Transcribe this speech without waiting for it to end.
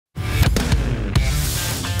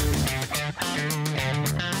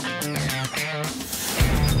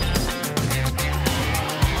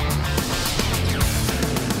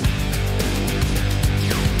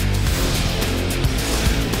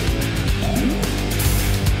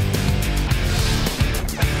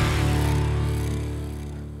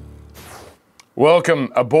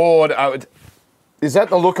Welcome aboard. Is that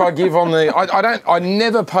the look I give on the? I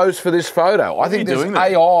never pose for this photo. I think there's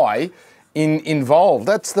AI involved.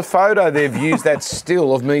 That's the photo they've used. That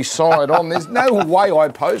still of me side on. There's no way I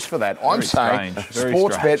pose for that. I'm saying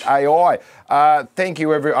Sportsbet AI. Thank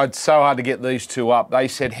you, everyone. It's so hard to get these two up. They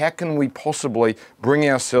said, how can we possibly bring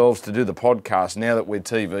ourselves to do the podcast now that we're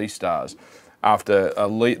TV stars after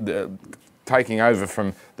taking over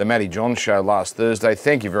from the Matty John show last Thursday?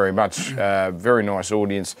 Thank you very much. Very nice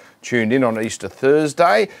audience tuned in on Easter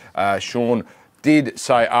Thursday. Sean did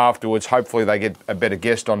say afterwards, hopefully they get a better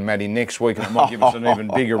guest on Matty next week and it might give us an even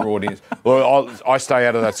bigger audience. Well, I stay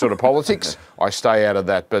out of that sort of politics. I stay out of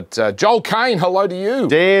that. But Joel Kane, hello to you.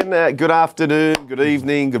 Dan, good afternoon, good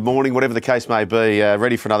evening, good morning, whatever the case may be.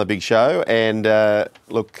 Ready for another big show. And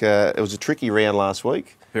look, it was a tricky round last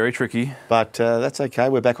week. Very tricky. But that's okay.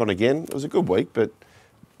 We're back on again. It was a good week, but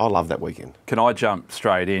I love that weekend. Can I jump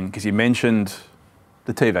straight in? Because you mentioned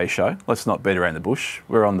the TV show. Let's not beat around the bush.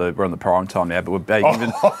 We're on the prime time now, but we've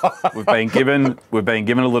been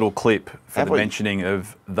given a little clip for the mentioning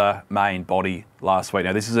of the main body last week.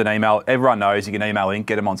 Now, this is an email. Everyone knows you can email in,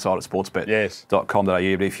 get them on site at sportsbet.com.au.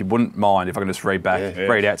 But if you wouldn't mind, if I can just read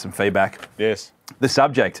out some feedback. Yes. The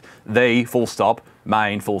subject, the full stop,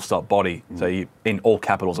 main full stop body. So you, in all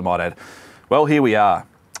capitals, I might add. Well, here we are.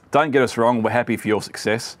 Don't get us wrong. We're happy for your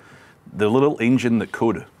success. The little engine that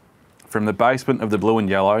could. From the basement of the blue and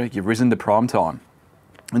yellow, you've risen to prime time.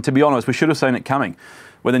 And to be honest, we should have seen it coming.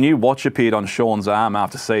 When the new watch appeared on Sean's arm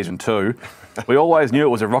after season 2, we always knew it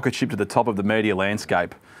was a rocket ship to the top of the media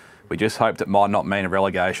landscape. We just hoped it might not mean a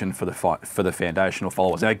relegation for the foundational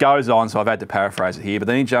followers. Now, it goes on, so I've had to paraphrase it here, but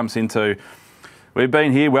then he jumps into, we've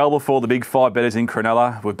been here well before the big 5 betters in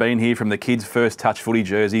Cronulla. We've been here from the kids' first touch footy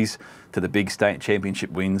jerseys to the big state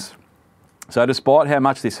championship wins. So despite how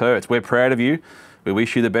much this hurts, we're proud of you. We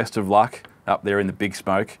wish you the best of luck up there in the big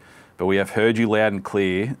smoke, but we have heard you loud and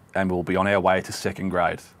clear and we'll be on our way to 2nd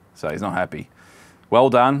grade. So he's not happy.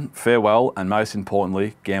 Well done, farewell, and most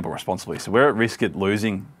importantly, gamble responsibly. So we're at risk at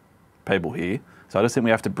losing people here. So I just think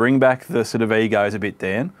we have to bring back the sort of egos a bit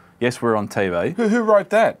down. Yes, we're on TV. Who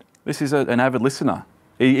wrote that? This is an avid listener.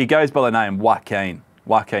 He goes by the name Joaquin.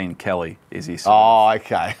 Joaquin Kelly is his. Oh,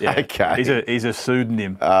 okay. Yeah. Okay. He's a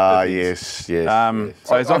pseudonym. Yes. So he's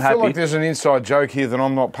not happy. I feel like there's an inside joke here that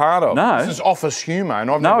I'm not part of. No. This is office humour, and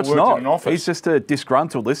I've never worked in an office. He's just a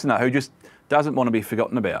disgruntled listener who just doesn't want to be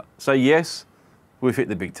forgotten about. So yes, we've hit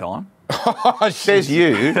the big time. Says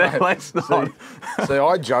you. Let's not. See,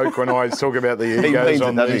 I joke when I talk about the egos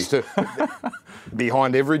on these two.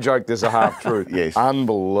 Behind every joke, there's a half truth. Yes.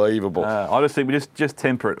 Unbelievable. I just think we just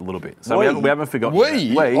temper it a little bit. So we haven't forgotten.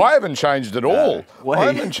 I haven't changed at all. I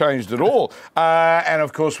haven't changed at all. And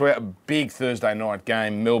of course, we're a big Thursday night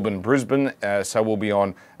game, Melbourne-Brisbane. So we'll be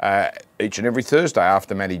on each and every Thursday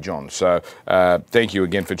after Matty John. So thank you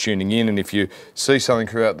again for tuning in. And if you see something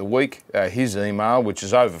throughout the week, his email, which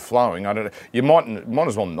is overflowing, I don't know, you might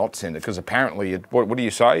as well not send it because apparently, what do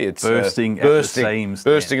you say? It's bursting at the seams.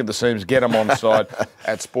 Bursting at the seams. Get them on site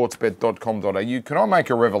at sportsbet.com.au. Can I make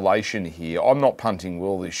a revelation here? I'm not punting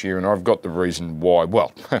well this year, and I've got the reason why.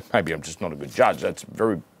 Well, maybe I'm just not a good judge. That's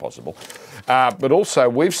very possible. But also,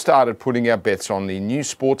 we've started putting our bets on the new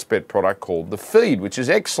Sportsbet product called The Feed, which is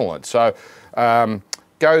excellent. So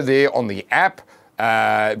go there on the app.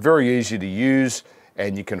 Very easy to use,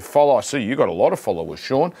 and you can follow. I see you've got a lot of followers,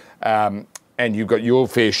 Sean, and you've got your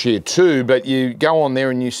fair share too. But you go on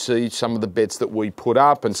there and you see some of the bets that we put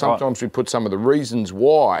up, and sometimes we put some of the reasons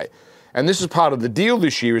why. And this is part of the deal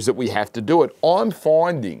this year, is that we have to do it. I'm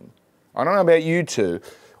finding, I don't know about you two,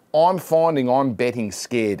 I'm finding I'm betting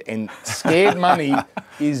scared, and scared money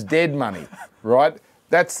is dead money, right?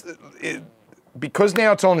 That's because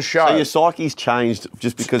now it's on show. So your psyche's changed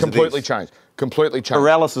just because of this? Completely changed.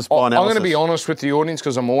 Paralysis by analysis. I'm going to be honest with the audience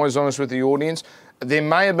because I'm always honest with the audience. There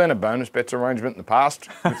may have been a bonus bets arrangement in the past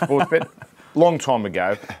with Sportsbet, long time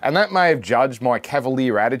ago, and that may have judged my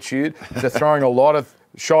cavalier attitude to throwing a lot of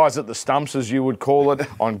shies at the stumps, as you would call it,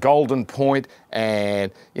 on golden point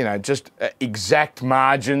and, just exact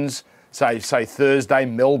margins. Say Thursday,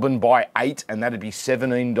 Melbourne by 8, and that'd be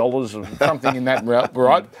 $17 or something in that route,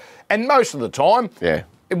 right? And most of the time,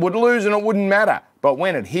 it would lose and it wouldn't matter. But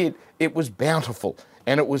when it hit, it was bountiful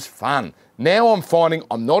and it was fun. Now I'm finding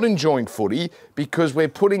I'm not enjoying footy because we're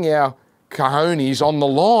putting our cojones on the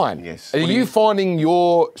line. Yes. Are you finding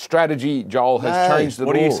your strategy, Joel, has changed at all?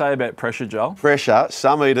 What do you say about pressure, Joel? Pressure,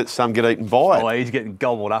 some eat it, some get eaten by it. Oh, he's getting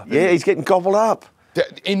gobbled up. Yeah, he's getting gobbled up.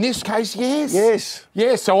 In this case, yes. Yes.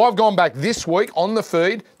 Yes, so I've gone back this week on the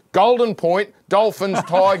feed, Golden Point, Dolphins,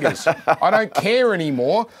 Tigers. I don't care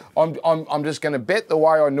anymore. I'm just going to bet the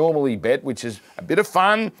way I normally bet, which is a bit of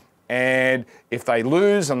fun. And if they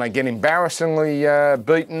lose and they get embarrassingly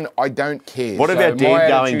beaten, I don't care. What about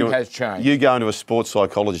Dan has changed. You going to a sports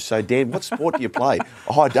psychologist? So, Dan, what sport do you play?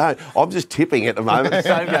 Oh, I don't. I'm just tipping at the moment.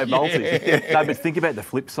 Same game multi. No, but think about the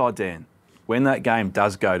flip side, Dan. When that game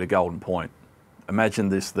does go to Golden Point, imagine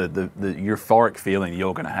this, the euphoric feeling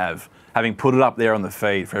you're going to have, having put it up there on the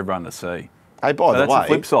feed for everyone to see. Hey, by the way, that's the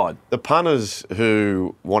flip side. The punters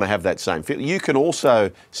who want to have that same feeling, you can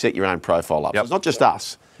also set your own profile up. Yep. So it's not just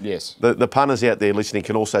us. Yes. The punters out there listening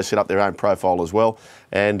can also set up their own profile as well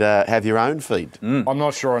and have your own feed. I'm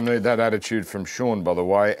not sure I need that attitude from Sean, by the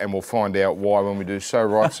way, and we'll find out why when we do so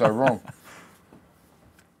right, so wrong.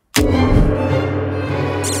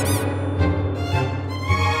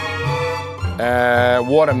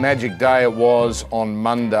 What a magic day it was on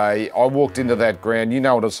Monday. I walked into that ground. You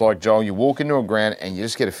know what it's like, Joel. You walk into a ground and you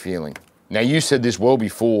just get a feeling. Now, you said this well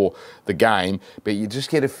before the game, but you just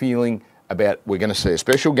get a feeling about we're going to see a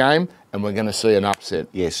special game and we're going to see an upset.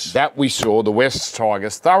 Yes. That we saw. The West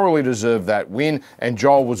Tigers thoroughly deserved that win, and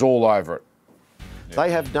Joel was all over it.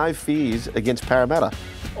 They have no fears against Parramatta.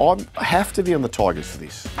 I have to be on the Tigers for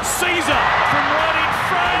this. Caesar from right in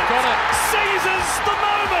front. Got it. Caesar's the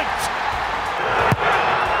moment.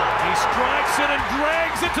 He strikes it and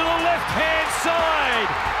drags it to the left-hand side.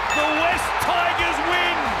 The West Tigers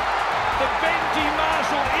win. The Benji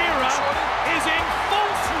Marshall era is in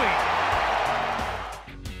full swing.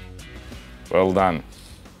 Well done.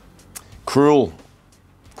 Cruel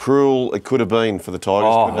it could have been for the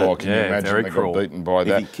Tigers. couldn't it? Can you imagine very they cruel. got beaten by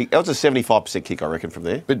that? That was a 75% kick, I reckon, from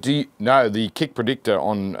there. But do you know the kick predictor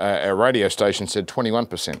on our radio station said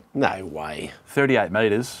 21%? No way. 38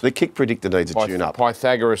 metres. The kick predictor needs a tune-up.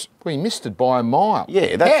 Pythagoras, well, he missed it by a mile.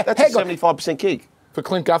 Yeah, that's a 75% kick. For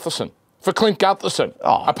Clint Gutherson.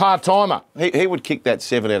 Oh. A part-timer. He would kick that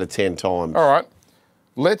 7 out of 10 times. All right,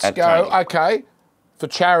 let's At go. training. Okay, for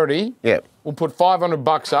charity, Yep. we'll put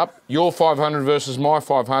 $500 up. Your 500 versus my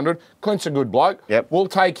 500. Clint's a good bloke. Yep. We'll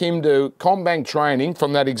take him to Combank training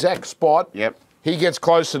from that exact spot. Yep. He gets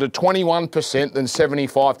closer to 21% than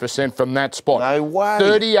 75% from that spot. No way.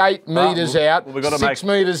 38 metres out, well, we've got to 6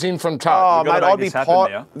 metres in from Oh, touch. gotta mate, make I'd be this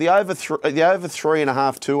happen now. the over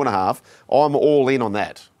 3.5, 2.5. I'm all in on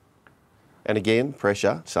that. And again,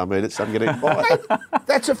 pressure. Some eat it, some get eaten by it.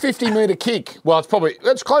 That's a 50-metre kick. Well,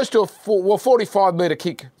 it's close to a 45-metre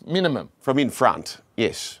kick minimum. From in front,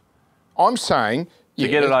 yes. I'm saying... To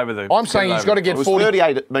get it over the... I'm saying he's got to get It was 40...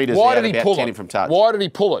 38 metres Why out, did he about pull 10 it? in from touch. Why did he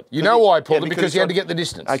pull it? You know why he pulled it? because Because he had to he's get the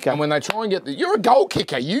distance. Okay. And when they try and get the... You're a goal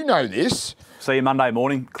kicker. You know this. See you Monday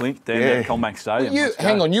morning, Clint, down there at Combank Stadium. Let's go.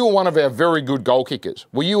 Hang on. You were one of our very good goal kickers.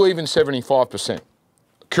 Were you even 75%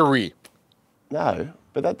 career? No,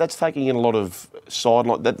 but that's taking in a lot of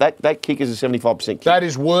sideline. That kick is a 75% kick. That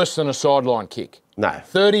is worse than a sideline kick. No.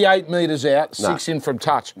 38 metres out, 6 in from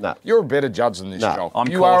touch. No. You're a better judge than this, No. Joel. I'm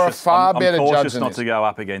you cautious. are a far better I'm judge cautious than not this. to go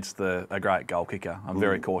up against a great goal kicker. I'm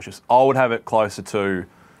very cautious. I would have it closer to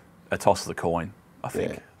a toss of the coin, I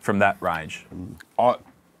think, from that range.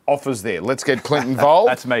 Offers there. Let's get Clint involved.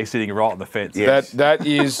 That's me sitting right on the fence. Yeah. That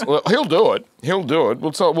is. Well, he'll do it. He'll do it.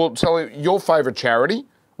 We'll tell him your favourite charity.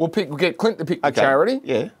 We'll get Clint to pick the charity.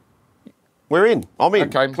 Yeah. We're in. I'm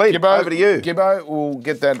in. Okay, Clint, Gibbo, over to you. Gibbo, we'll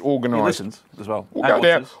get that He organised. listens as well. We'll And go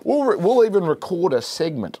down. watches. We'll even record a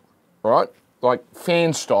segment, right? Like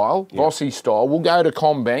fan style, bossy style. We'll go to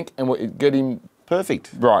Combank and we'll get him Perfect.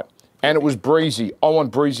 right. And it was breezy. I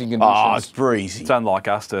want breezy conditions. Oh, it's breezy. It's unlike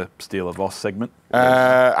us to steal a Voss segment.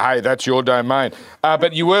 Hey, that's your domain.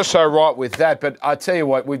 But you were so right with that. But I tell you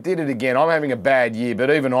what, we did it again. I'm having a bad year, but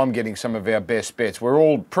even I'm getting some of our best bets. We're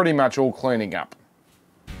all pretty much all cleaning up.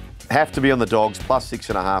 Have to be on the Dogs, plus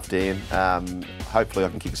 6.5, Dan. Hopefully I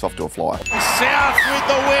can kick us off to a flyer. South with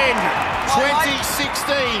the win.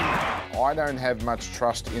 2016. I don't have much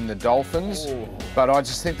trust in the Dolphins, but I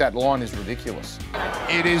just think that line is ridiculous.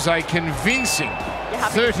 It is a convincing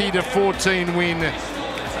 30-14 win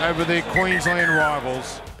over their Queensland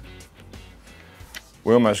rivals.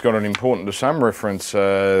 We almost got an important to some reference at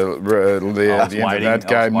the end of that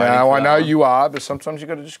game. No, I know you are, but sometimes you've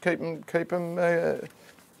got to just keep them.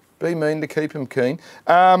 Be mean to keep them keen.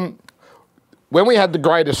 When we had the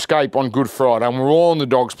great escape on Good Friday, and we're all on the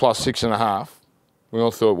Dogs plus 6.5, we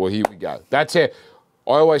all thought, well, here we go. That's it.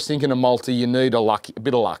 I always think in a multi, you need a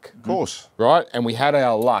bit of luck. Of course. Right? And we had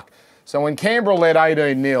our luck. So when Canberra led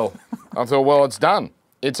 18-0, I thought, well, it's done.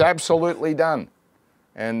 It's absolutely done.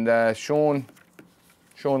 And Sean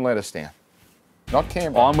let us down. not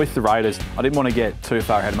Canberra. I'm with the Raiders. I didn't want to get too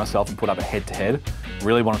far ahead of myself and put up a head-to-head.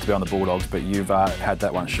 Really wanted to be on the Bulldogs, but you've had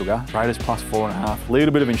that one, Sugar. Raiders plus 4.5.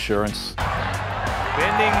 Little bit of insurance.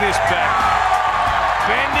 Bending this back.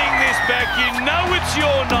 Bending this back. You know it's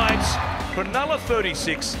your night. Cronulla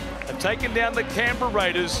 36 have taken down the Canberra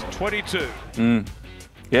Raiders 22.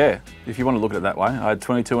 Yeah, if you want to look at it that way. I had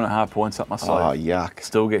 22.5 points up my sleeve. Oh, yuck.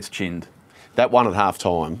 Still gets chinned. That one at half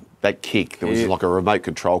time, that kick, there was like a remote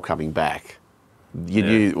control coming back. You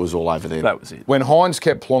knew it was all over there. That was it. When Hines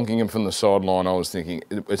kept plonking him from the sideline, I was thinking,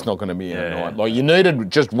 it's not going to be a night. Like, you needed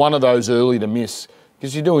just one of those early to miss,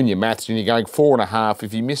 because you're doing your maths and you're going 4.5.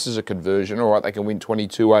 If he misses a conversion, all right, they can win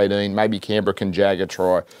 22-18. Maybe Canberra can jag a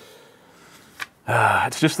try.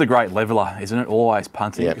 It's just the great leveller, isn't it? Always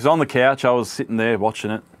punting. Because on the couch, I was sitting there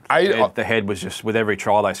watching it. The head was just, with every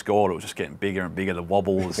try they scored, it was just getting bigger and bigger. The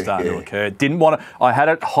wobble was starting to occur. Didn't want to, I had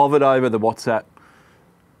it hovered over the WhatsApp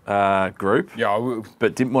group,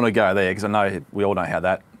 but didn't want to go there because I know we all know how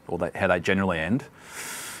how they generally end.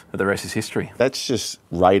 But the rest is history. That's just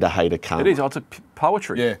Raider hater karma. It is. It's a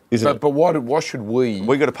poetry. Yeah. Isn't it? But why should we?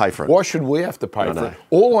 We got to pay for it. Why should we have to pay for it?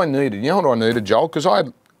 All I needed, you know what I needed, Joel? Because I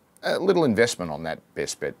had a little investment on that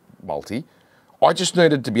best bet multi. I just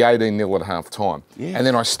needed to be 18-0 at half time. Yeah. And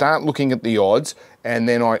then I start looking at the odds, and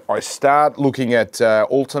then I start looking at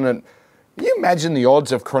alternate. Can you imagine the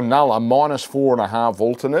odds of Cronulla minus 4.5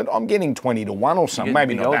 alternate? I'm getting 20-1 or something.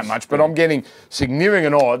 Maybe not that much, but I'm getting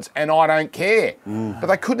significant odds, and I don't care. But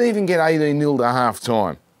they couldn't even get 18-0 to half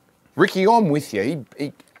time. Ricky, I'm with you.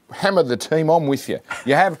 He hammered the team. I'm with you.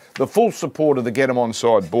 You have the full support of the Get Em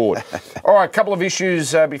Onside board. All right, a couple of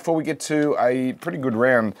issues before we get to a pretty good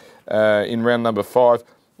round in round number 5.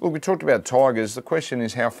 Look, we talked about Tigers. The question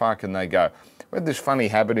is, how far can they go? We have this funny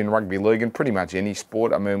habit in rugby league and pretty much any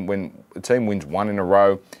sport. I mean, when a team wins one in a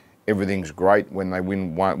row, everything's great. When they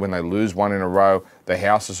win one, when they lose one in a row, the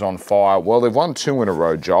house is on fire. Well, they've won 2 in a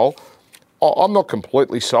row, Joel. I'm not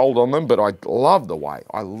completely sold on them, but I love the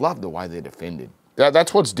way they're defended.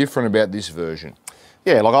 That's what's different about this version.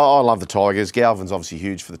 Yeah, like I love the Tigers. Galvin's obviously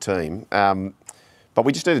huge for the team. But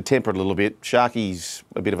we just need to temper it a little bit. Sharky's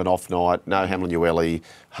a bit of an off night. No Hamlin Ueli.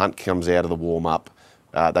 Hunt comes out of the warm-up.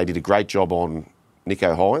 They did a great job on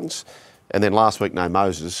Nico Hines. And then last week, no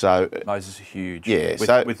Moses. So Moses is huge. Yeah.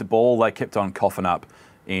 With the ball, they kept on coughing up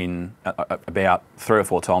in about 3 or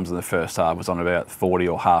 4 times in the first half. Was on about 40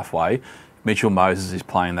 or halfway. Mitchell Moses is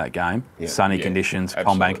playing that game. Yeah, sunny conditions,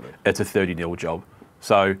 Combank. It's a 30-0 job.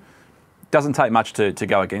 So doesn't take much to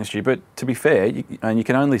go against you. But to be fair, you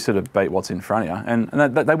can only sort of beat what's in front of you. And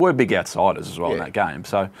they were big outsiders as well in that game.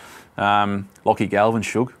 So Lockie Galvin,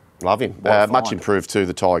 Shug. Love him. Much improved too,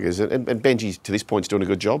 the Tigers. And Benji, to this point, is doing a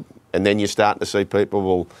good job. And then you're starting to see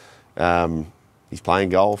people, he's playing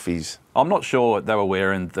golf. I'm not sure they were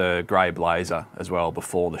wearing the grey blazer as well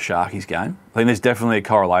before the Sharkies game. I think there's definitely a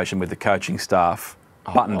correlation with the coaching staff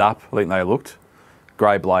buttoned up. I think they looked.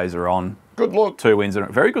 Grey blazer on. Good look. 2 wins.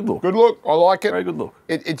 Very good look. Good look. I like it. Very good look.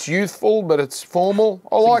 It's youthful, but it's formal.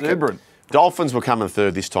 I like it. Dolphins were coming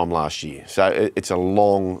third this time last year. So it's a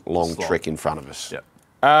long trek in front of us. Yep.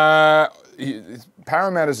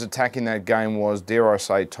 Parramatta's attack in that game was, dare I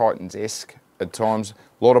say, Titans-esque at times.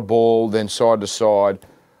 A lot of ball, then side to side.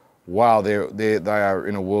 Wow, they are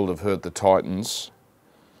in a world of hurt, the Titans.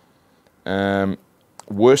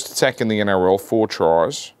 Worst attack in the NRL, 4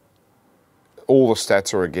 tries. All the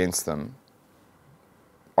stats are against them.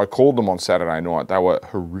 I called them on Saturday night. They were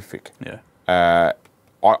horrific. Yeah.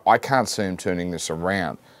 I can't see them turning this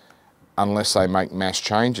around unless they make mass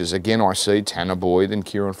changes. Again, I see Tanner Boyd and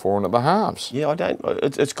Kieran Foran at the halves. Yeah, I don't.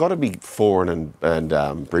 It's got to be Foran and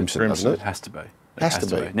Brimson, doesn't it? It has to be. It has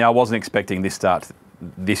to be. Now, I wasn't expecting this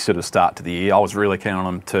sort of start to the year. I was really keen on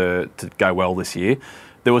them to go well this year.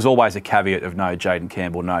 There was always a caveat of no Jaden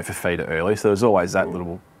Campbell, no Fafita early, so there was always that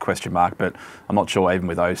little question mark, but I'm not sure even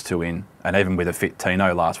with those 2 in, and even with a fit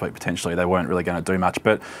Tino last week potentially, they weren't really going to do much.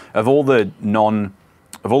 But of all the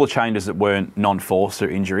changes that weren't non-force or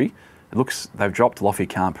injury, it looks they've dropped Lofi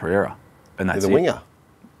Khan Pereira, and that's the winger.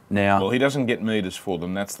 Now, well, he doesn't get meters for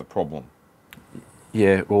them. That's the problem.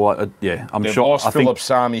 Yeah, well, I'm They've sure. lost I think Philip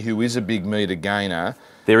Sami, who is a big meter gainer.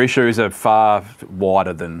 Their issues are far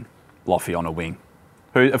wider than Lofi on a wing.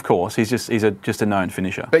 Who, of course, he's just a known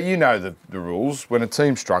finisher. But you know the rules. When a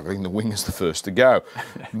team's struggling, the wing is the first to go.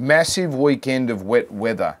 Massive weekend of wet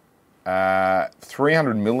weather.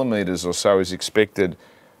 300 millimetres or so is expected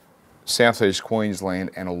southeast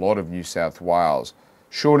Queensland and a lot of New South Wales.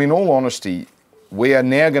 Short, in all honesty, we are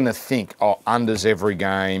now going to think, unders every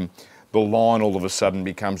game, the line all of a sudden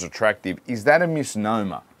becomes attractive. Is that a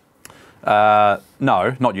misnomer?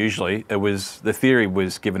 No, not usually. The theory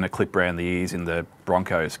was given a clip around the ears in the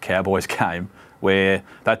Broncos-Cowboys game where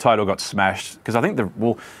that total got smashed. Because I think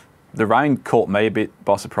the rain caught me a bit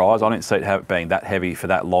by surprise. I didn't see it being that heavy for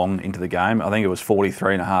that long into the game. I think it was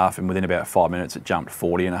 43.5, and within about 5 minutes it jumped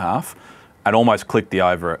 40.5 and almost clicked the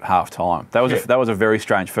over at half time. That was a very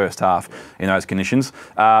strange first half in those conditions.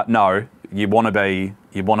 No, you want to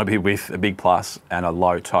be with a big plus and a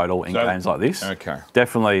low total in games like this. Okay.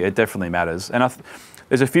 It definitely matters. And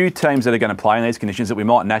there's a few teams that are going to play in these conditions that we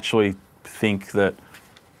might naturally think that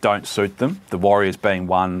don't suit them. The Warriors being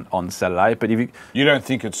one on Saturday. But if you don't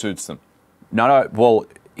think it suits them? No. Well,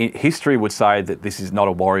 history would say that this is not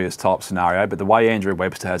a Warriors type scenario. But the way Andrew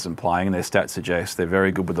Webster has them playing, and their stats suggest they're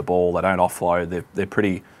very good with the ball. They don't offload. They're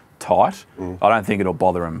pretty tight. I don't think it'll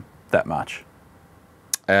bother them that much.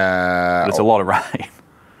 But it's a lot of rain.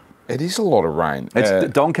 It is a lot of rain.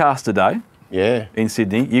 It's Doncaster Day. Yeah. In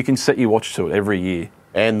Sydney. You can set your watch to it every year.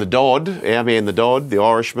 And the Dodd, our man the Dodd, the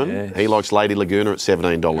Irishman, he likes Lady Laguna at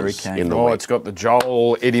 $17 in the week. It's got the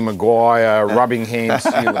Joel, Eddie Maguire, rubbing hands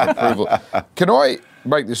seal of approval. Can I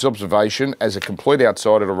make this observation as a complete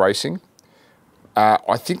outsider to racing?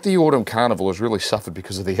 I think the Autumn Carnival has really suffered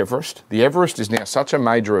because of the Everest. The Everest is now such a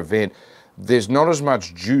major event. There's not as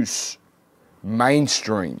much juice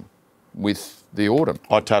mainstream with the Autumn.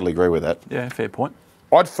 I totally agree with that. Yeah, fair point.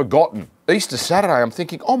 I'd forgotten. Easter Saturday, I'm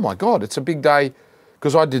thinking, oh my God, it's a big day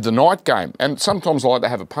because I did the night game. And sometimes I like to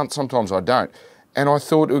have a punt, sometimes I don't. And I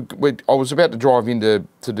thought, I was about to drive in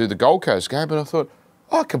to do the Gold Coast game, and I thought,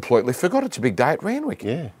 I completely forgot it's a big day at Randwick.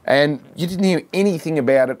 Yeah. And you didn't hear anything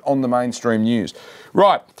about it on the mainstream news.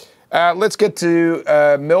 Right, let's get to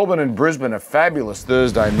Melbourne and Brisbane, a fabulous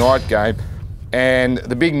Thursday night game. And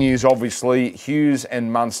the big news, obviously, Hughes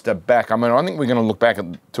and Munster back. I mean, I think we're going to look back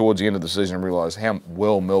towards the end of the season and realise how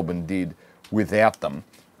well Melbourne did without them,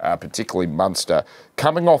 particularly Munster.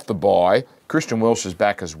 Coming off the bye, Christian Welsh is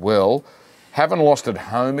back as well. Haven't lost at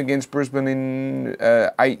home against Brisbane in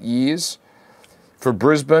 8 years. For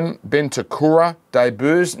Brisbane, Ben Takura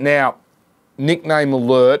debuts. Now, nickname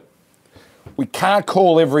alert, we can't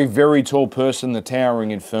call every very tall person the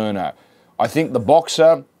Towering Inferno. I think the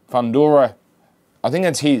boxer, Fundora, I think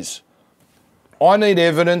that's his. I need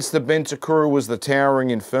evidence that Ben Takura was the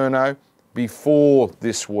Towering Inferno before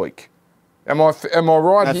this week. Am I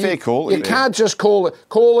right here? Fair call. You can't just call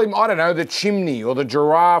him, I don't know, the chimney or the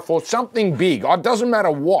giraffe or something big. It doesn't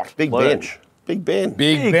matter what. Big Ben. Big Ben.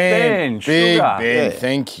 Big Ben. Big Ben. Yeah.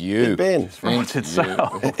 Thank you. Big Ben. Right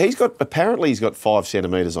itself. Apparently he's got 5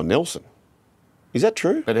 centimetres on Nelson. Is that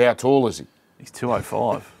true? But how tall is he? He's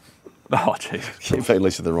 205. Oh, jeez. You've been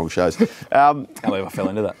listening to the wrong shows. Can't believe I fell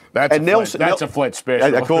into that. That's a flat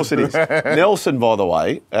special. Of course it is. Nelson, by the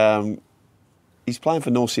way, he's playing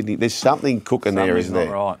for North Sydney. There's something cooking there, isn't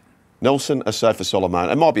there? Right. Nelson, Asafa Solomon.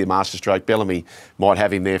 It might be a masterstroke. Bellamy might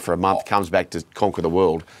have him there for a month, comes back to conquer the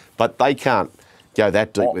world. But they can't go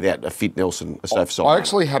that deep without a fit Nelson, Asafa Solomon. I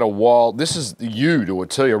actually had this is you to a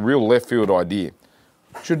T, a real left field idea.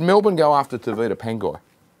 Should Melbourne go after Tavita Pangai?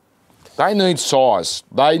 They need size.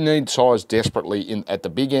 They need size desperately at the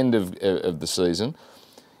big end of the season.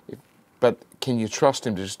 But can you trust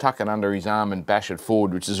him to just tuck it under his arm and bash it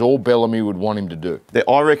forward, which is all Bellamy would want him to do?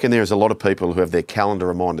 I reckon there's a lot of people who have their calendar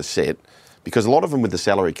reminder set because a lot of them with the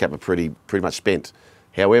salary cap are pretty much spent.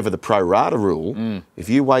 However, the pro rata rule, if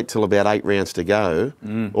you wait till about 8 rounds to go,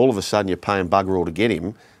 all of a sudden you're paying bugger all to get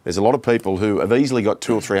him. There's a lot of people who have easily got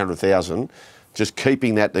 200,000 or 300,000 just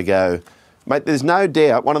keeping that to go. Mate, there's no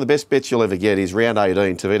doubt one of the best bets you'll ever get is round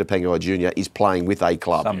 18, Tavita Pangai Jr. is playing with a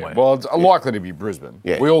club. Somewhere. Well, it's likely to be Brisbane.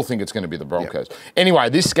 Yeah. We all think it's going to be the Broncos. Anyway,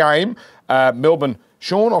 this game, Melbourne.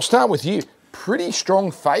 Sean, I'll start with you. Pretty strong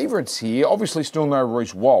favourites here. Obviously still no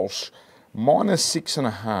Reece Walsh.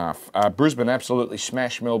 -6.5. Brisbane absolutely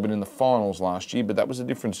smashed Melbourne in the finals last year, but that was a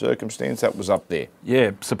different circumstance. That was up there.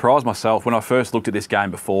 Yeah, surprised myself. When I first looked at this game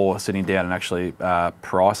before sitting down and actually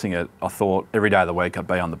pricing it, I thought every day of the week I'd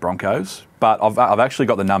be on the Broncos. But I've actually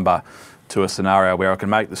got the number to a scenario where I can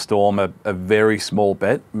make the Storm a very small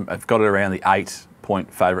bet. I've got it around the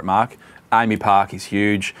 8-point favourite mark. Amy Park is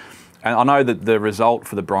huge. And I know that the result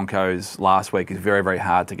for the Broncos last week is very, very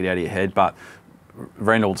hard to get out of your head, but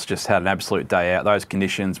Reynolds just had an absolute day out. Those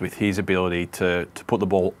conditions with his ability to put the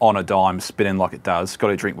ball on a dime, spinning like it does.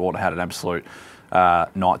 Scotty Drinkwater had an absolute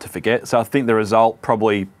night to forget. So I think the result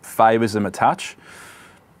probably favours them a touch.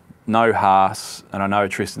 No Haas, and I know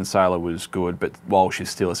Tristan Saylor was good, but Walsh is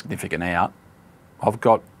still a significant out.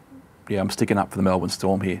 I'm sticking up for the Melbourne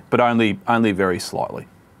Storm here, but only very slightly.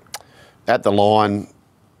 At the line,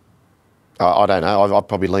 I don't know. I'd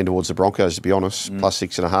probably lean towards the Broncos, to be honest, plus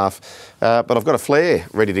 6.5. But I've got a flare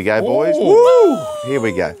ready to go, boys. Woo! Here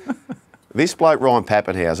we go. This bloke, Ryan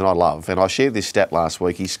Pappenhausen, I love, and I shared this stat last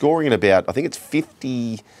week. He's scoring in about, I think it's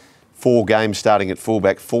 54 games starting at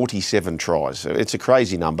fullback, 47 tries. It's a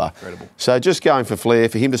crazy number. Incredible. So just going for flair,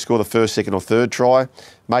 for him to score the first, second or third try,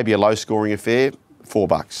 maybe a low-scoring affair,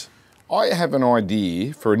 $4. I have an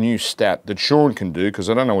idea for a new stat that Sean can do, because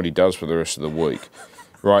I don't know what he does for the rest of the week.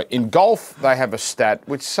 Right, in golf, they have a stat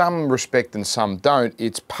which some respect and some don't.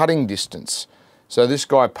 It's putting distance. So this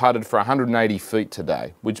guy putted for 180 feet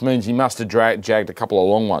today, which means he must have jagged a couple of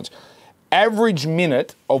long ones. Average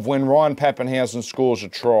minute of when Ryan Pappenhausen scores a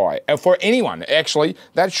try. And for anyone, actually,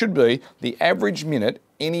 that should be the average minute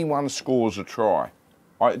anyone scores a try.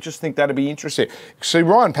 I just think that'd be interesting. See,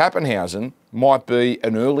 Ryan Pappenhausen might be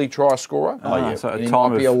an early try scorer. So a He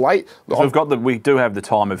time might be of, a late. we do have the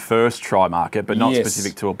time of first try market, but not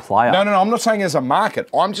specific to a player. No, I'm not saying as a market.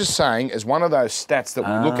 I'm just saying as one of those stats that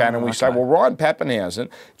we look at and we say, well, Ryan Pappenhausen,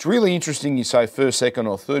 it's really interesting you say first, second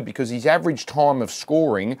or third because his average time of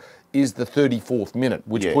scoring is the 34th minute,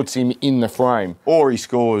 which puts him in the frame. Or he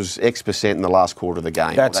scores X% in the last quarter of the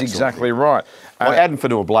game. That's exactly right. Like Adam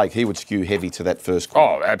Fanua-Blake, he would skew heavy to that first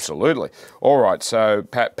quarter. Oh, absolutely. All right, so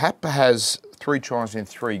Pap has 3 tries in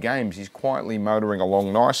 3 games. He's quietly motoring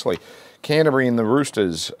along nicely. Canterbury and the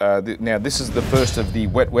Roosters. Now, this is the first of the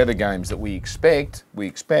wet weather games that we expect.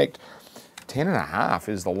 10.5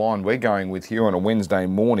 is the line we're going with here on a Wednesday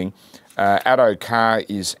morning. Addo Carr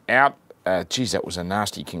is out. That was a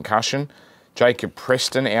nasty concussion. Jacob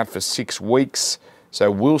Preston out for 6 weeks.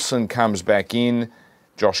 So Wilson comes back in.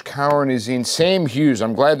 Josh Curran is in. Sam Hughes,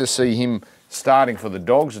 I'm glad to see him starting for the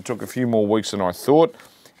Dogs. It took a few more weeks than I thought.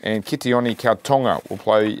 And Kitione Kautonga will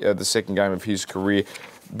play the second game of his career.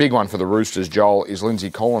 Big one for the Roosters, Joel, is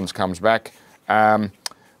Lindsay Collins comes back.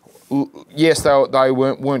 Yes, they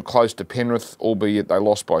weren't close to Penrith, albeit they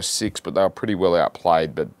lost by 6, but they were pretty well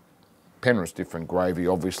outplayed. But Penrith's different gravy,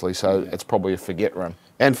 obviously, so it's probably a forget run.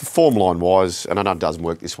 And for form line-wise, and I know it doesn't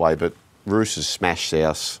work this way, but Roosters smashed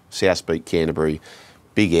South. South beat Canterbury.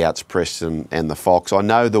 Big outs, Preston and the Fox. I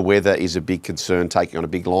know the weather is a big concern taking on a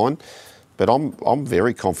big line, but I'm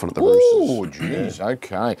very confident the Roosters. Oh, geez,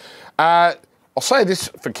 okay. I'll say this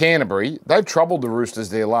for Canterbury. They've troubled the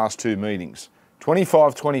Roosters their last 2 meetings.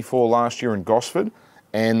 25-24 last year in Gosford.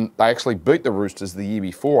 And they actually beat the Roosters the year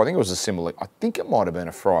before. I think it was I think it might have been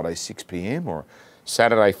a Friday 6 p.m. or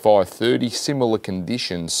Saturday 5:30, similar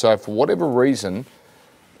conditions. So for whatever reason,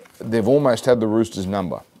 they've almost had the Roosters'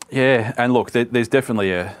 number. Yeah, and look, there's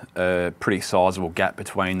definitely a pretty sizable gap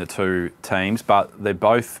between the two teams, but they're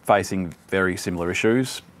both facing very similar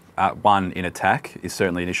issues. One in attack is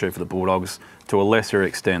certainly an issue for the Bulldogs, to a lesser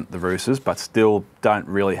extent the Roosters, but still don't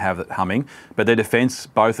really have that humming. But their defence,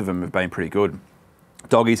 both of them have been pretty good.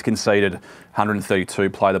 Doggies conceded 132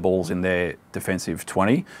 play the balls in their defensive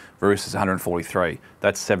 20, Roosters 143.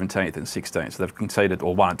 That's 17th and 16th. So they've conceded,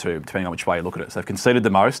 or 1 and 2, depending on which way you look at it. So they've conceded the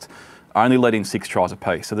most, only let in 6 tries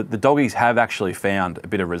apiece. So the Doggies have actually found a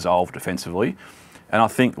bit of resolve defensively. And I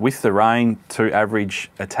think with the rain, 2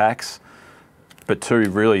 average attacks, but 2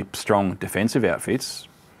 really strong defensive outfits,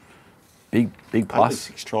 big plus. Only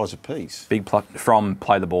 6 tries apiece. Big plus from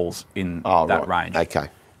play the balls in that range. Okay.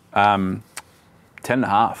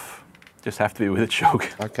 10.5. Just have to be with it, Shug.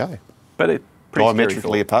 Okay. But it pretty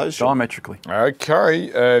diametrically opposed? Diametrically.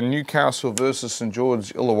 Okay, Newcastle versus St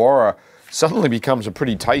George Illawarra suddenly becomes a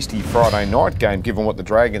pretty tasty Friday night game, given what the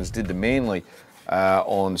Dragons did to Manly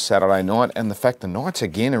on Saturday night, and the fact the Knights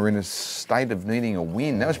again are in a state of needing a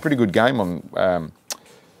win. That was a pretty good game on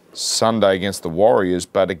Sunday against the Warriors,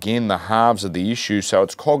 but again, the halves are the issue. So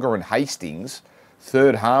it's Cogger and Hastings,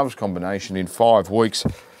 third halves combination in 5 weeks.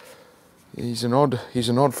 He's an odd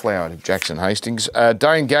flower, Jackson Hastings.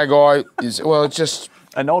 Dane Gagai is, well, it's just...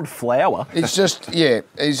 An odd flower? It's just, yeah,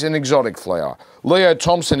 he's an exotic flower. Leo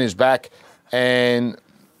Thompson is back and,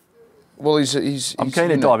 well, he's I'm keen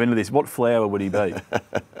to dive into this. What flower would he be?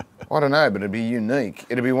 I don't know, but it'd be unique.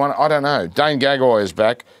 It'd be one, I don't know. Dane Gagai is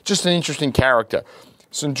back. Just an interesting character.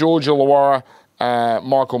 St George Illawarra,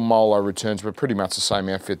 Michael Molo returns, but pretty much the same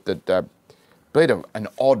outfit that... beat an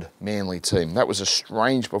odd Manly team. That was a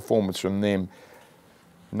strange performance from them.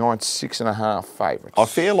 Knights 6.5 favourites. I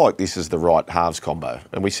feel like this is the right halves combo.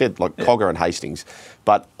 And we said like Cogger and Hastings,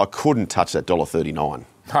 but I couldn't touch that $1.39.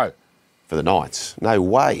 No. For the Knights. No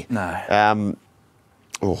way. No.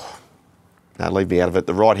 No, leave me out of it.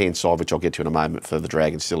 The right-hand side, which I'll get to in a moment, for the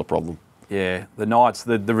Dragons, still a problem. Yeah, the Knights,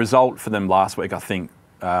 the result for them last week, I think,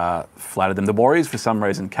 flattered them. The Warriors, for some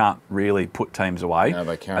reason, can't really put teams away. No,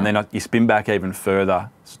 they can't. And then you spin back even further,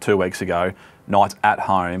 2 weeks ago, Knights at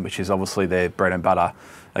home, which is obviously their bread and butter,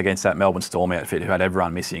 against that Melbourne Storm outfit who had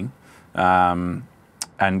everyone missing, and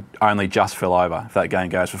only just fell over. If that game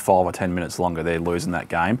goes for 5 or 10 minutes longer, they're losing that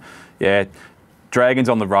game. Yeah, Dragons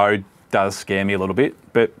on the road does scare me a little bit,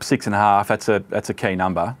 but 6.5, that's a key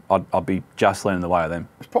number. I'd be just leaning the way of them.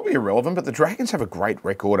 It's probably irrelevant, but the Dragons have a great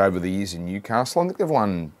record over the years in Newcastle. I think they've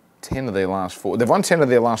won 10 of their last 4. They've won 10 of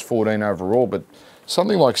their last 14 overall, but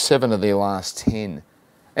something like 7 of their last 10.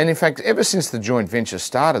 And in fact, ever since the joint venture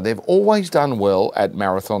started, they've always done well at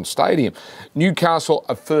Marathon Stadium. Newcastle,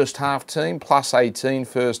 a first half team, plus 18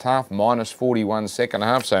 first half, minus 41 second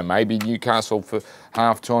half. So maybe Newcastle for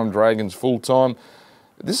half-time, Dragons full-time.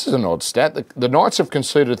 This is an odd stat. The Knights have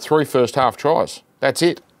conceded 3 first half tries. That's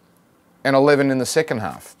it. And 11 in the second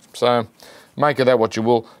half. So make of that what you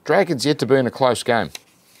will. Dragons yet to be in a close game.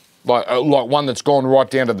 Like one that's gone right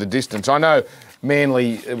down to the distance. I know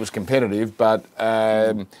Manly, it was competitive, but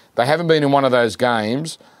they haven't been in one of those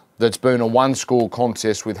games that's been a one-score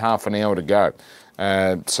contest with half an hour to go.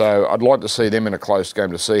 So I'd like to see them in a close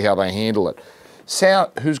game to see how they handle it.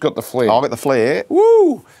 Sal, who's got the flair? I've got the flair.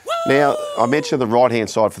 Woo! Now, I mentioned the right-hand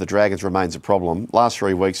side for the Dragons remains a problem. Last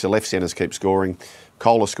 3 weeks, the left centres keep scoring.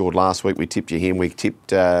 Kohler scored last week. We tipped you him. We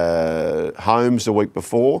tipped Holmes the week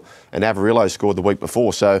before, and Avarillo scored the week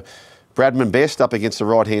before. So Bradman Best up against the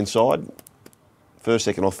right-hand side. First,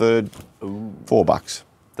 second or third, $4.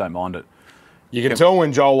 Don't mind it. You can tell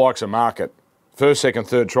when Joel likes a market. First, second,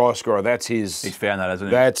 third try scorer, that's his. He's found that, hasn't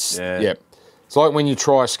he? That's, yeah. It's like when you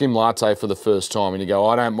try a skim latte for the first time and you go,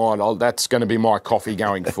 I don't mind, that's going to be my coffee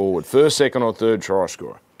going forward. First, second or third try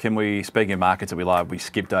scorer. Can we, speaking of markets that we love, we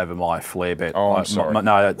skipped over my flair bet. Oh, I'm sorry.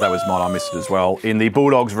 No, that was mine. I missed it as well. In the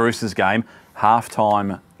Bulldogs-Roosters game,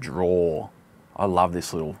 halftime draw. I love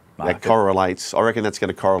this little market. That correlates. I reckon that's going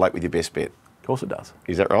to correlate with your best bet. Of course it does.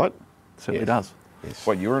 Is that right? Certainly does. Yes.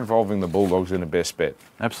 What, you're involving the Bulldogs in a best bet?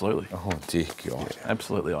 Absolutely. Oh, dear God.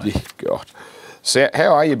 Absolutely. Dear God. So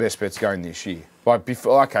how are your best bets going this year? Like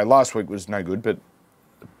before, okay, last week was no good, but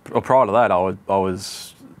Well, prior to that, I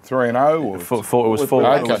was 3-0 or it was 4.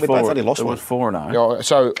 Okay. We both only lost It one. was 4-0. Yeah,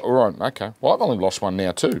 so all right, okay. Well, I've only lost one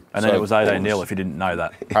now too. And then it was 18-0 if you didn't know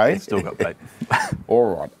that. Hey? Still got beat.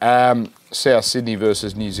 All right. South Sydney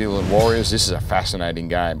versus New Zealand Warriors. This is a fascinating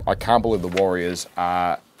game. I can't believe the Warriors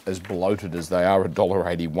are as bloated as they are at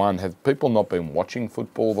 $1.81. Have people not been watching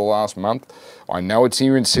football the last month? I know it's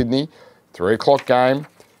here in Sydney. 3 o'clock game.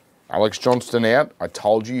 Alex Johnston out. I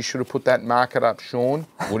told you should have put that market up, Sean.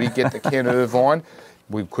 Would he get the Ken Irvine?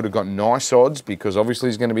 We could have got nice odds because obviously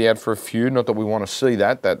he's going to be out for a few. Not that we want to see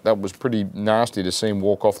that. That was pretty nasty to see him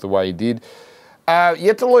walk off the way he did.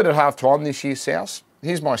 Yet to lead at half-time this year, South.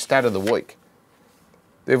 Here's my stat of the week.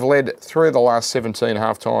 They've led 3 of the last 17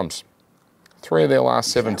 half-times. 3 of their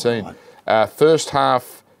last 17. Right? First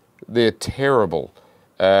half, they're terrible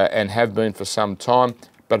and have been for some time.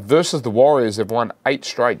 But versus the Warriors, they've won 8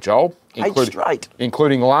 straight, Joel. 8 straight?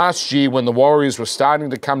 Including last year when the Warriors were starting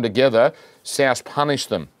to come together, South punished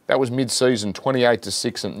them. That was mid-season,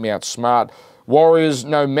 28-6 at Mount Smart. Warriors,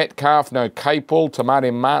 no Metcalf, no Capel.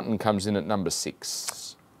 Tamati Martin comes in at number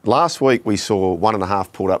 6. Last week we saw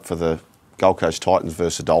 1.5 pulled up for the Gold Coast Titans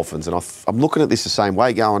versus the Dolphins, and I'm looking at this the same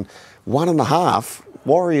way, going 1.5.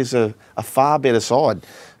 Warriors are a far better side.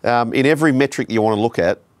 In every metric you want to look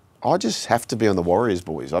at, I just have to be on the Warriors,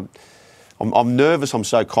 boys. I'm nervous. I'm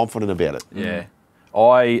so confident about it. Yeah.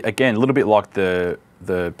 Again, a little bit like the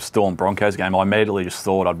Storm Broncos game, I immediately just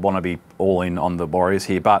thought I'd want to be all in on the Warriors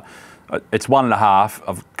here, but it's 1.5.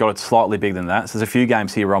 I've got it slightly bigger than that. So there's a few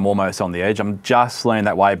games here where I'm almost on the edge. I'm just leaning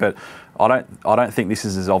that way, but I don't think this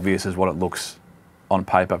is as obvious as what it looks on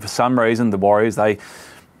paper. For some reason, the Warriors, they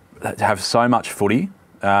have so much footy,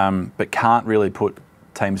 but can't really put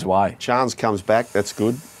teams away. Chance comes back. That's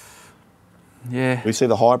good. Yeah. We see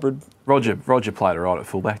the hybrid. Roger played it right at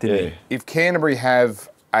fullback, didn't he? If Canterbury have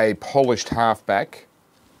a polished halfback,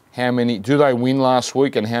 how many do they win last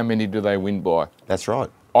week and how many do they win by? That's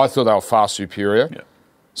right. I thought they were far superior. Yeah.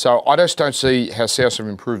 So I just don't see how South have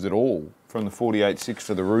improved at all from the 48-6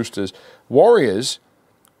 for the Roosters. Warriors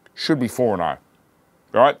should be 4-0,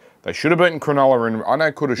 right? They should have beaten Cronulla, and I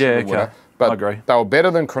know coulda, shoulda, woulda, but I agree. They were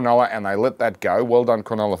better than Cronulla and they let that go. Well done,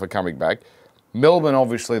 Cronulla, for coming back. Melbourne,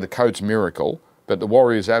 obviously, the Coates' miracle, but the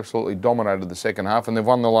Warriors absolutely dominated the second half and they've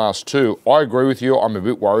won the last 2. I agree with you. I'm a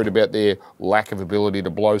bit worried about their lack of ability to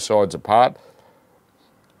blow sides apart.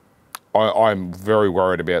 I'm very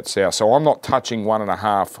worried about South. So I'm not touching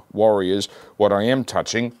 1.5 Warriors. What I am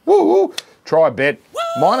touching, try bet,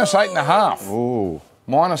 -8.5. Ooh.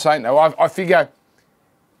 -8. I figure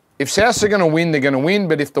if Souths are going to win, they're going to win.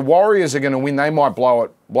 But if the Warriors are going to win, they might blow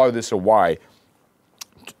this away.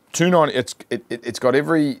 290. It's got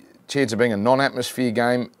every chance of being a non-atmosphere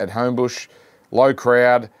game at Homebush, low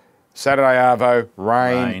crowd, Saturday arvo,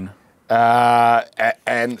 rain.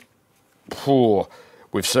 And poor.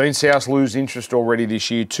 We've seen South lose interest already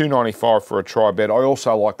this year. $2.95 for a try bet. I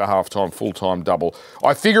also like the halftime, full-time double.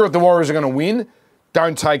 I figure if the Warriors are going to win,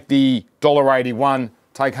 don't take the $1.81.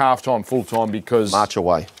 Take halftime, full-time because March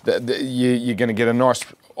away. You're going to get a nice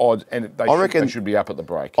odd, and they should be up at the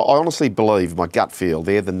break. I honestly believe, my gut feel,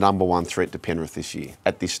 they're the number one threat to Penrith this year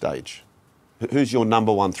at this stage. Who's your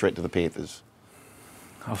number one threat to the Panthers?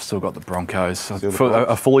 I've still got the Broncos.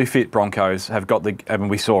 A fully fit Broncos have got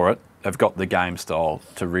we saw it. Have got the game style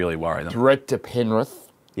to really worry them. Threat to Penrith,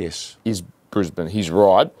 yes, is Brisbane. He's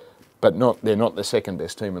right, but they're not the second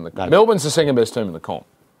best team in the comp. Melbourne's the second best team in the comp,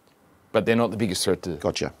 but they're not the biggest threat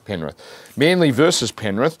to Penrith. Manly versus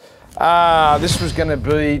Penrith. This was going to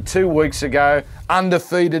be 2 weeks ago.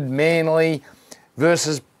 Undefeated Manly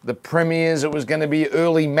versus the Premiers. It was going to be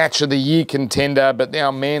early match of the year contender, but now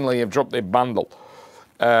Manly have dropped their bundle.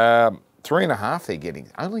 3.5 they're getting.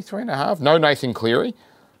 Only 3.5. No Nathan Cleary.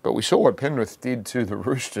 But we saw what Penrith did to the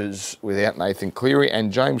Roosters without Nathan Cleary,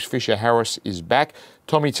 and James Fisher-Harris is back.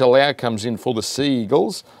 Tommy Talau comes in for the Sea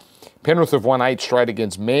Eagles. Penrith have won 8 straight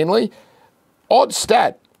against Manly. Odd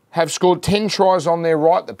stat, have scored 10 tries on their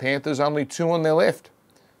right, the Panthers, only 2 on their left.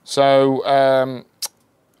 So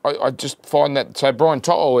I just find that, so Brian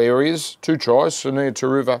To'o areas, 2 tries, Sunia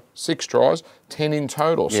Taruva, 6 tries, 10 in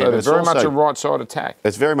total. Yeah, so they're very much a right-side attack.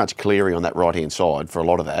 It's very much Cleary on that right-hand side for a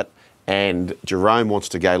lot of that. And Jerome wants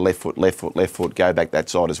to go left foot, go back that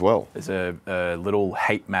side as well. There's a little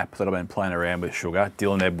heat map that I've been playing around with, Sugar.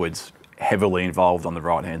 Dylan Edwards heavily involved on the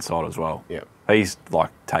right-hand side as well. Yeah. He's like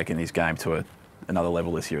taking his game to another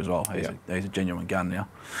level this year as well. He's a genuine gun now.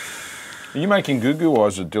 Are you making goo-goo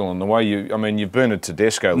eyes at Dylan? The way you've been at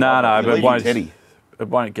Tedesco. No, but Teddy. It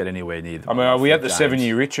won't get anywhere near. Are we at the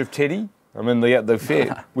 7-year itch of Teddy? The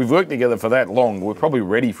fair. We've worked together for that long. We're probably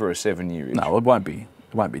ready for a 7-year itch. No, it won't be.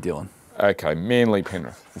 It won't be Dylan. Okay, Manly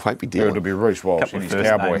Penrith. Won't be Dylan. It'll be Reece Walsh in his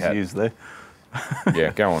cowboy hat. Used there.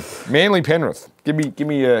 Yeah, go on. Manly Penrith. Give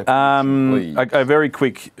me a very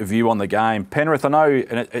quick view on the game. Penrith, I know,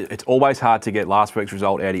 and it's always hard to get last week's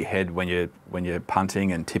result out of your head when you're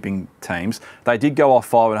punting and tipping teams. They did go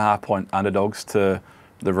off 5.5 point underdogs to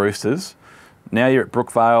the Roosters. Now you're at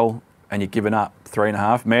Brookvale and you're giving up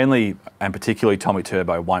 3.5. Manly, and particularly Tommy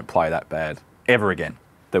Turbo, won't play that bad ever again.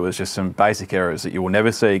 There was just some basic errors that you will never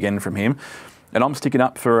see again from him, and I'm sticking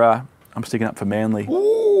up for Manly at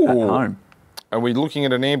home. Are we looking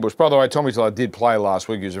at an ambush? By the way, Tommy Talau did play last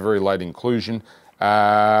week. He was a very late inclusion.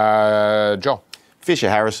 Joel.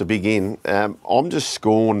 Fisher-Harris, a big in. I'm just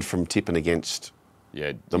scorned from tipping against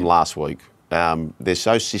them last week. They're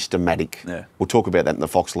so systematic. Yeah. We'll talk about that in the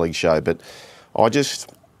Fox League show, but they are just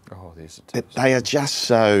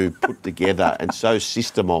so put together and so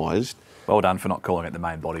systemised. Well done for not calling it the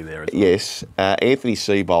main body there as well. Yes. Anthony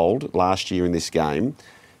Seibold, last year in this game,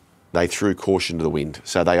 they threw caution to the wind.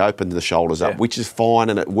 So they opened the shoulders up, which is fine,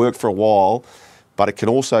 and it worked for a while, but it can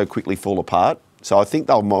also quickly fall apart. So I think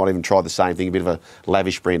they might even try the same thing, a bit of a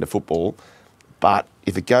lavish brand of football. But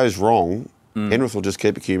if it goes wrong, Penrith will just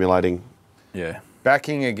keep accumulating. Yeah.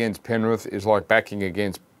 Backing against Penrith is like backing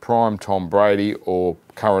against prime Tom Brady or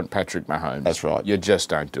current Patrick Mahomes. That's right. You just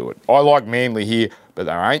don't do it. I like Manly here, but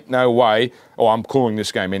there ain't no way. I'm calling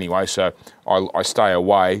this game anyway, so I stay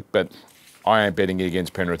away, but I ain't betting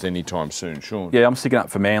against Penrith anytime soon, Sean. Yeah, I'm sticking up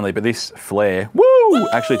for Manly, but this flair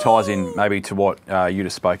actually ties in maybe to what you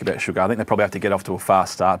just spoke about, Sugar. I think they probably have to get off to a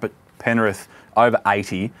fast start, but Penrith over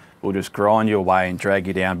 80 will just grind you away and drag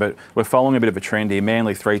you down. But we're following a bit of a trend here.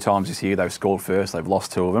 Manly 3 times this year, they've scored first, they've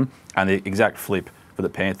lost 2 of them, and the exact flip for the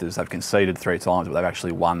Panthers, they've conceded 3 times, but they've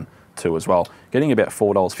actually won 2 as well. Getting about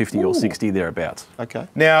 $4.50 or $60 thereabouts. Okay.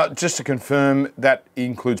 Now, just to confirm, that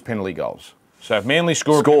includes penalty goals. So if Manly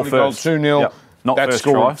score first. Goal 2-0, yep. Not that's first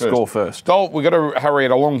try, score first. We've got to hurry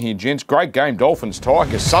it along here, gents. Great game, Dolphins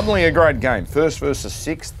Tigers. Suddenly a great game. First versus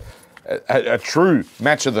sixth, a true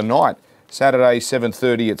match of the night. Saturday,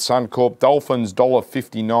 7:30 at Suncorp. Dolphins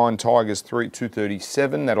 $1.59, Tigers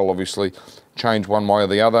 $2.37. That'll obviously change one way or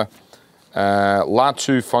the other.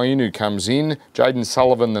 Latu Fainu comes in. Jaden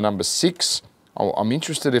Sullivan, the number 6. I'm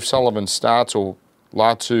interested if Sullivan starts or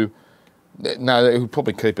Latu. No, he'll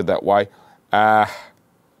probably keep it that way. I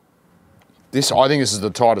think this is the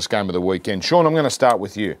tightest game of the weekend. Sean, I'm going to start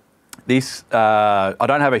with you. I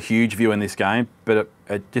don't have a huge view in this game, but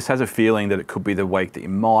it just has a feeling that it could be the week that you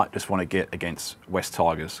might just want to get against West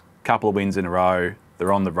Tigers. Couple of wins in a row.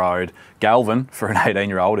 They're on the road. Galvin, for an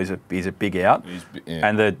 18-year-old, is a big out.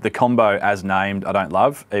 And the combo, as named, I don't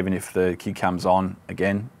love, even if the kid comes on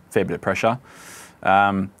again fair bit of pressure.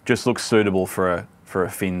 Just looks suitable for a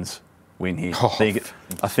Finns win here.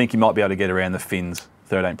 I think he might be able to get around the Finns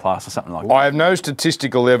 13 plus or something like that. I have no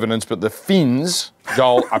statistical evidence, but the Finns,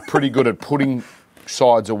 Joel, are pretty good at putting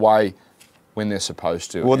sides away when they're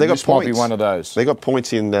supposed to. Well, they got this points. Might be one of those. They got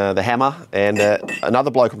points in the hammer, and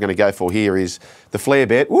another bloke I'm going to go for here is the Flair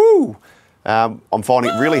bet. Woo! I'm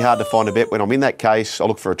finding it really hard to find a bet. When I'm in that case, I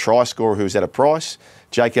look for a try scorer who's at a price.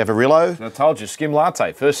 Jake Avarillo. I told you, skim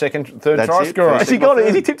latte, first, second, third That's try it. scorer. Has he got it?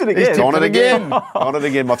 Has he tipped it again? He's on it again. On it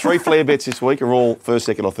again. My 3 Flair bets this week are all first,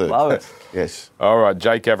 second, or third. Love it. Yes. All right,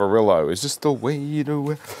 Jake Avarillo. Is this the way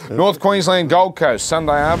to... North Queensland Gold Coast,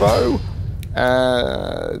 Sunday Arvo.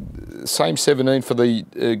 Same 17 for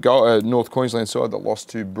the North Queensland side that lost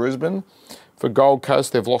to Brisbane. For Gold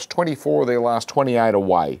Coast, they've lost 24 of their last 28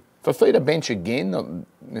 away. Fafita bench again, not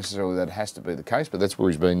necessarily that has to be the case, but that's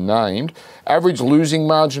where he's been named. Average losing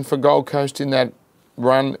margin for Gold Coast in that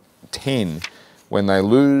run, 10. When they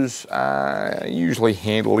lose, usually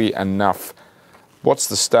handily enough. What's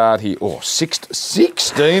the start here?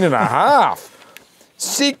 16 and a half.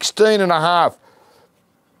 16 and a half.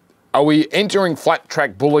 Are we entering flat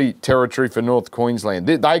track bully territory for North Queensland?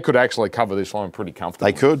 They could actually cover this line pretty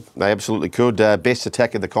comfortably. They could. They absolutely could. Best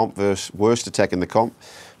attack in the comp versus worst attack in the comp.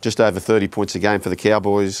 Just over 30 points a game for the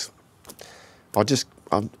Cowboys.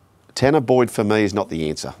 Tanner Boyd for me is not the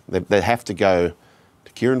answer. They have to go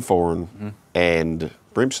to Kieran Foran and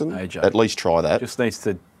Brimson. AJ. At least try that. Just needs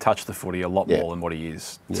to touch the footy a lot more than what he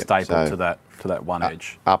is. Yep. Stapled So, to that one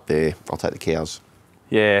edge. Up there, I'll take the Cows.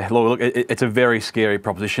 Yeah, look, it's a very scary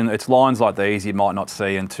proposition. It's lines like these you might not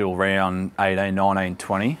see until round 18, 19,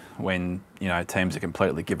 20 when, teams are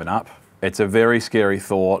completely given up. It's a very scary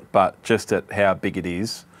thought, but just at how big it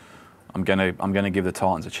is, I'm gonna give the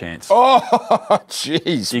Titans a chance. Oh,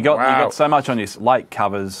 jeez. You got so much on your late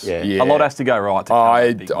covers. Yeah. A lot has to go right.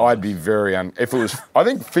 I'd be very if it was, I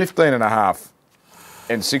think 15 and a half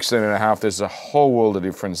and 16 and a half, there's a whole world of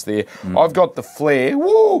difference there. I've got the Flair,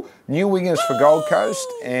 new wingers for Gold Coast,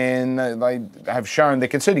 and they have shown they're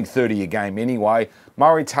conceding 30 a game anyway.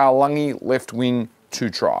 Murray Taulagi, left wing, 2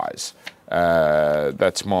 tries.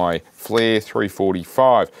 That's my Flair,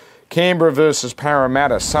 345. Canberra versus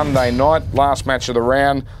Parramatta, Sunday night, last match of the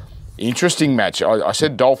round. Interesting match. I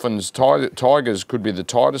said Dolphins, Tigers could be the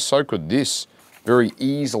tightest, so could this very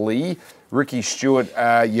easily. Ricky Stewart,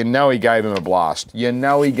 he gave him a blast. He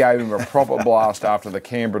gave him a proper blast after the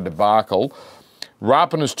Canberra debacle.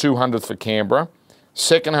 Rapana's 200th for Canberra.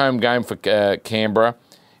 Second home game for Canberra.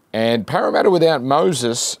 And Parramatta without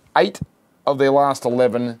Moses, 8 of their last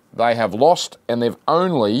 11 they have lost, and they've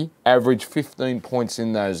only averaged 15 points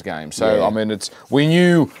in those games. So, we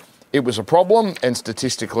knew it was a problem, and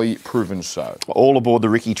statistically proven so. All aboard the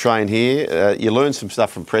Ricky train here. You learn some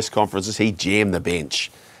stuff from press conferences. He jammed the bench.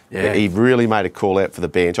 Yeah. He really made a call out for the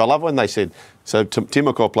bench. I love when they said, so Tim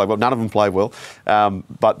McCaw played well. None of them played well.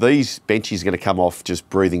 But these benches are going to come off just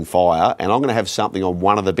breathing fire, and I'm going to have something on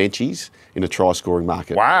one of the benches in a try-scoring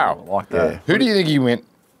market. Wow. I like that. Yeah. Who do you think he went?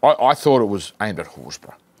 I thought it was aimed at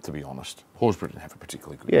Horsburgh, to be honest. Horsburgh didn't have a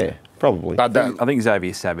particularly good game. Probably. But I think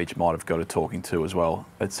Xavier Savage might have got a talking to as well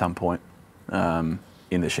at some point in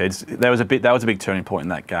the sheds. That was a big turning point in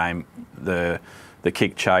that game. The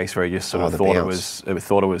kick chase where he just sort of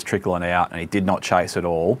thought it was trickling out, and he did not chase at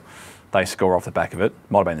all. They score off the back of it.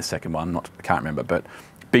 Might have been the second one. I can't remember, but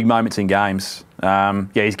big moments in games.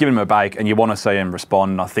 He's given him a bake, and you want to see him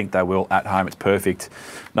respond. And I think they will at home. It's perfect.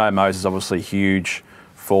 No Moses, obviously huge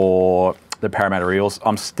for the Parramatta Eels.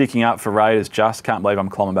 I'm sticking up for Raiders. Just can't believe I'm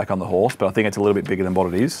climbing back on the horse, but I think it's a little bit bigger than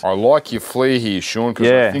what it is. I like your flair here, Sean, because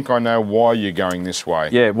I think I know why you're going this way.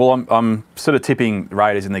 Yeah, well, I'm sort of tipping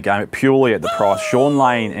Raiders in the game purely at the price. Sean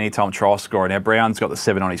Lane, anytime try scorer. Now, Brown's got the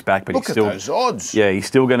 7 on his back, but Look he's still... at those odds. Yeah, he's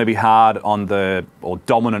still going to be hard on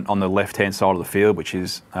dominant on the left-hand side of the field, which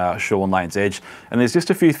is Sean Lane's edge. And there's just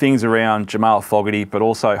a few things around Jamal Fogarty, but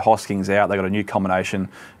also Hoskins out. They got a new combination.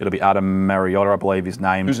 It'll be Adam Mariota, I believe his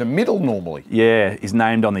name. Who's a middle normally. Yeah, is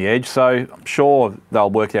named on the edge, so I'm sure they'll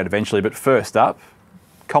work it out eventually. But first up,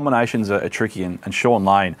 combinations are tricky, and Sean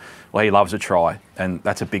Lane, well, he loves a try, and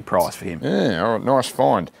that's a big price for him. Yeah, all right, nice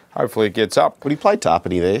find. Hopefully it gets up. Would he play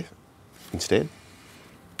Tarpany there instead?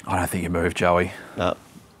 I don't think he moved, Joey. No.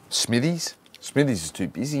 Smithies? Smithies is too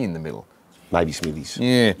busy in the middle. Maybe Smithies.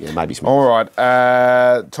 Yeah. Yeah, maybe Smithies. All right,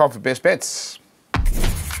 time for best bets.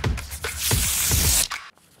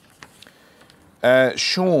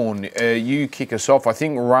 Sean, you kick us off. I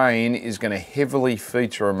think rain is going to heavily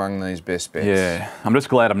feature among these best bets. Yeah, I'm just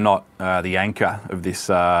glad I'm not the anchor of this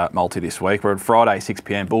multi this week. We're at Friday, 6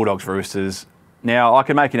 p.m, Bulldogs, Roosters. Now, I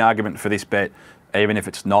can make an argument for this bet, even if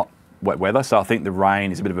it's not wet weather, so I think the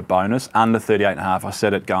rain is a bit of a bonus. Under 38.5, I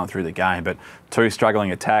said it going through the game, but 2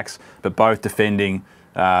 struggling attacks, but both defending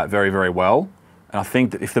very, very well. And I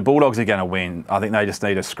think that if the Bulldogs are going to win, I think they just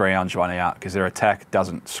need a scrounge one out because their attack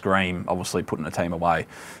doesn't scream, obviously, putting a team away.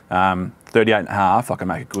 38.5, I can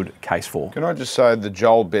make a good case for. Can I just say the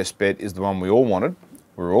Joel best bet is the one we all wanted.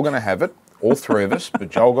 We were all going to have it, all 3 of us, but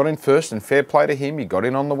Joel got in first, and fair play to him. He got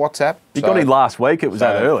in on the WhatsApp. He got in last week. It was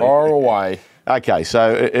that early. Far away. Okay,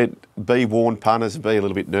 so be warned, punters, be a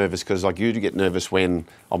little bit nervous because I usually get nervous when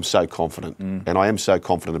I'm so confident, and I am so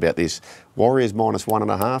confident about this. Warriors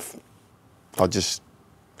 -1.5. I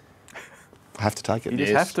have to take it. You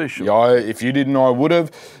just have to, sure. Yeah, if you didn't, I would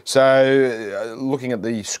have. So, looking at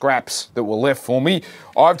the scraps that were left for me,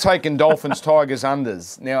 I've taken Dolphins, Tigers,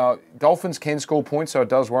 unders. Now, Dolphins can score points, so it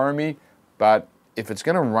does worry me. But if it's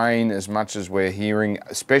going to rain as much as we're hearing,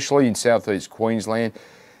 especially in southeast Queensland,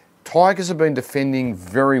 Tigers have been defending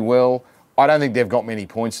very well. I don't think they've got many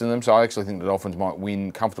points in them, so I actually think the Dolphins might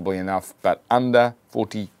win comfortably enough, but under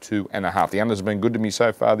 42.5. The unders have been good to me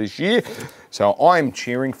so far this year, so I'm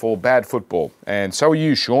cheering for bad football. And so are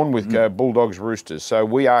you, Sean, with Bulldogs Roosters. So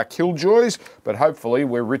we are killjoys, but hopefully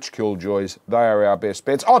we're rich killjoys. They are our best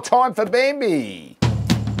bets. Oh, time for Bambi.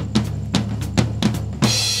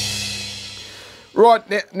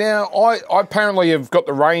 Right, now I apparently have got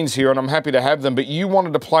the reins here and I'm happy to have them, but you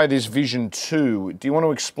wanted to play this Vision 2. Do you want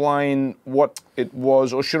to explain what it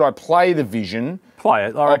was, or should I play the Vision? Play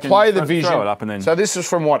it. I'll play the Vision. Throw it up and then... So this is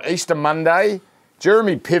from what, Easter Monday?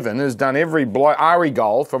 Jeremy Piven has done every... Ari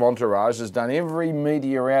Gold from Entourage has done every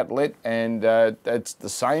media outlet, and it's the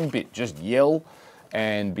same bit. Just yell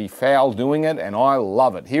and be foul doing it, and I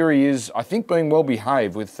love it. Here he is, I think being well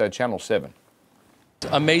behaved with Channel 7.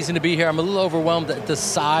 Amazing to be here. I'm a little overwhelmed at the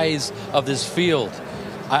size of this field.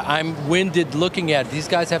 I'm winded looking at it. These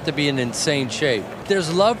guys have to be in insane shape.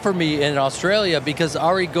 There's love for me in Australia because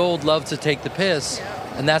Ari Gold loves to take the piss,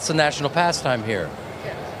 and that's the national pastime here.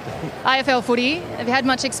 AFL footy, have you had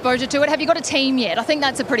much exposure to it? Have you got a team yet? I think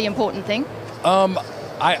that's a pretty important thing.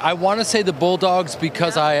 I want to say the Bulldogs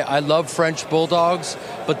because I love French Bulldogs,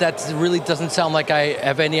 but that really doesn't sound like I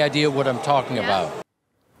have any idea what I'm talking about.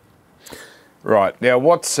 Right, now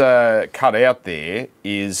what's cut out there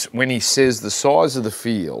is when he says the size of the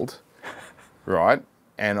field, right,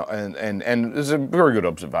 and there's a very good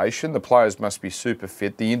observation. The players must be super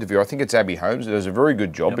fit. The interview, I think it's Abby Holmes, does a very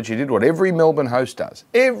good job, but she did what every Melbourne host does.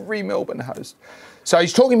 Every Melbourne host. So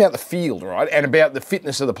he's talking about the field, right, and about the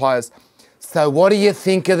fitness of the players. So what do you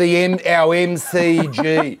think of our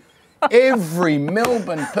MCG? Every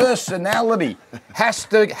Melbourne personality has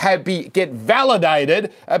to get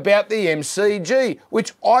validated about the MCG,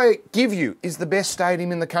 which I give you is the best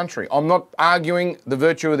stadium in the country. I'm not arguing the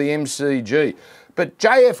virtue of the MCG. But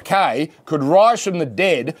JFK could rise from the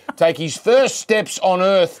dead, take his first steps on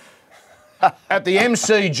Earth at the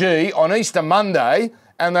MCG on Easter Monday,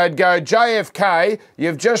 and they'd go, JFK,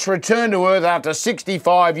 you've just returned to Earth after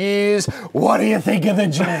 65 years. What do you think of the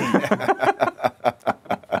G?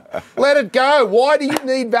 Let it go. Why do you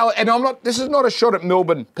need valid? And this is not a shot at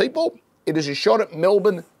Melbourne people. It is a shot at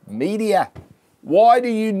Melbourne media. Why do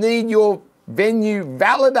you need your venue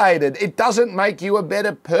validated? It doesn't make you a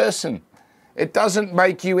better person. It doesn't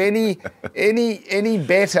make you any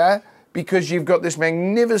better because you've got this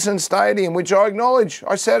magnificent stadium, which I acknowledge.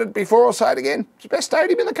 I said it before, I'll say it again. It's the best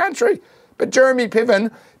stadium in the country. But Jeremy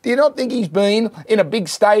Piven, do you not think he's been in a big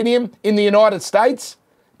stadium in the United States?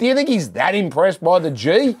 Do you think he's that impressed by the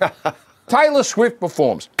G? Taylor Swift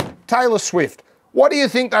performs. Taylor Swift. What do you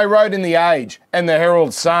think they wrote in The Age and the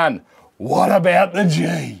Herald Sun? What about the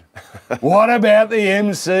G? What about the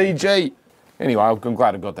MCG? Anyway, I'm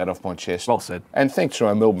glad I got that off my chest. Well said. And thanks to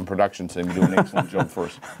our Melbourne production team who do an excellent job for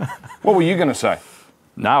us. What were you going to say?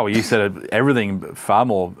 No, you said everything far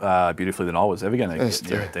more beautifully than I was ever going to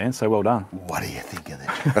hear it, Dan, so well done. What do you think of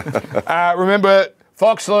that? Remember,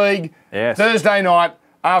 Fox League, yes. Thursday night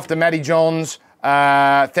after Matty Johns.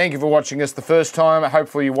 Thank you for watching us the first time.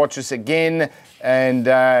 Hopefully you watch us again and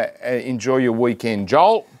enjoy your weekend.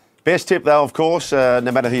 Joel? Best tip, though, of course, no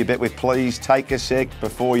matter who you bet with, please take a sec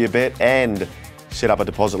before you bet and set up a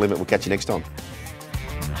deposit limit. We'll catch you next time.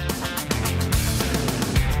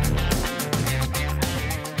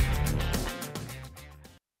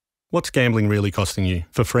 What's gambling really costing you?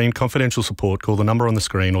 For free and confidential support, call the number on the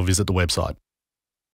screen or visit the website.